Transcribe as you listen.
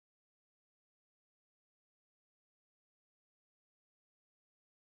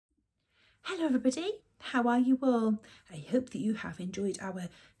Hello everybody, how are you all? I hope that you have enjoyed our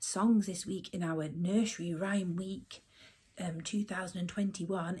songs this week in our Nursery Rhyme Week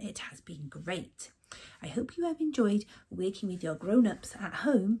 2021. It has been great. I hope you have enjoyed working with your grown-ups at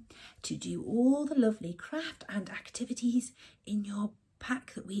home to do all the lovely craft and activities in your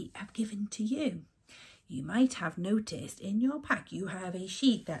pack that we have given to you. You might have noticed in your pack you have a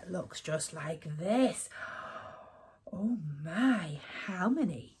sheet that looks just like this. Oh my, how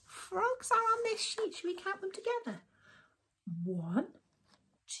many frogs are on this sheet? Should we count them together? 1,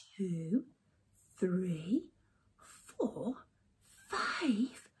 2, 3, 4, 5.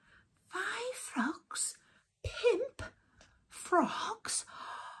 5 frogs. Pimp frogs.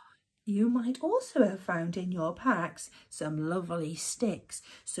 You might also have found in your packs some lovely sticks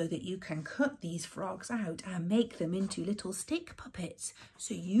so that you can cut these frogs out and make them into little stick puppets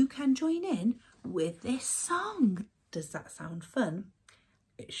so you can join in with this song. Does that sound fun?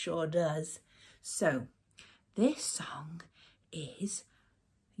 It sure does. So this song is,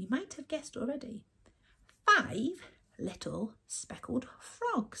 you might have guessed already, 5 little speckled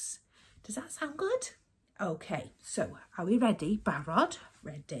frogs. Does that sound good? Okay, so are we ready? Barod,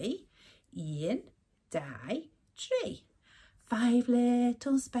 ready? Ian, die, tree. 5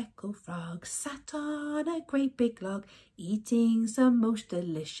 little speckled frogs sat on a great big log, eating some most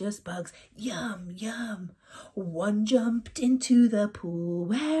delicious bugs. Yum, yum. 1 jumped into the pool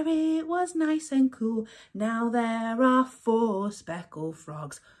where it was nice and cool. Now there are 4 speckled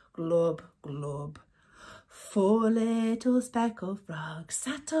frogs. Glub, glub. 4 little speckled frogs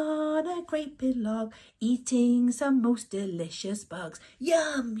sat on a great big log, eating some most delicious bugs.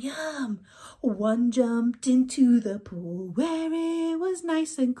 Yum, yum. 1 jumped into the pool where it was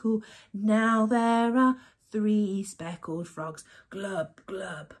nice and cool. Now there are 3 speckled frogs. Glub,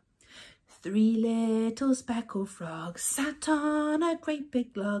 glub. 3 little speckled frogs sat on a great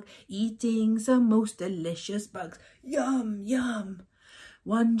big log, eating some most delicious bugs. Yum, yum.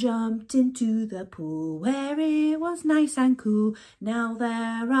 1 jumped into the pool where it was nice and cool. Now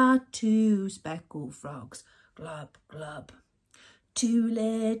there are 2 speckled frogs. Glub, glub. 2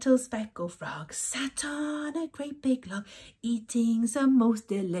 little speckled frogs sat on a great big log, eating some most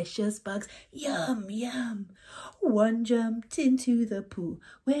delicious bugs. Yum, yum. 1 jumped into the pool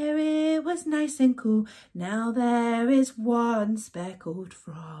where it was nice and cool. Now there is 1 speckled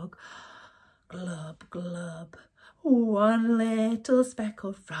frog. Glub, glub. 1 little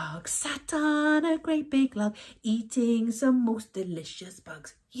speckled frog sat on a great big log, eating some most delicious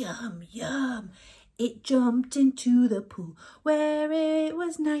bugs. Yum, yum. It jumped into the pool where it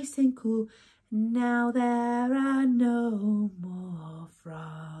was nice and cool. Now there are no more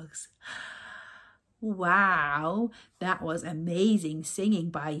frogs. Wow, that was amazing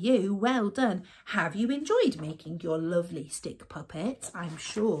singing by you. Well done. Have you enjoyed making your lovely stick puppets? I'm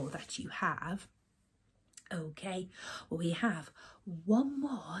sure that you have. Okay, well, we have 1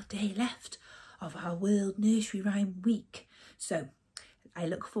 more day left of our World Nursery Rhyme Week. So I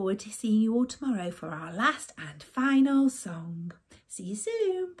look forward to seeing you all tomorrow for our last and final song. See you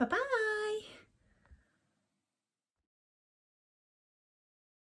soon. Bye-bye.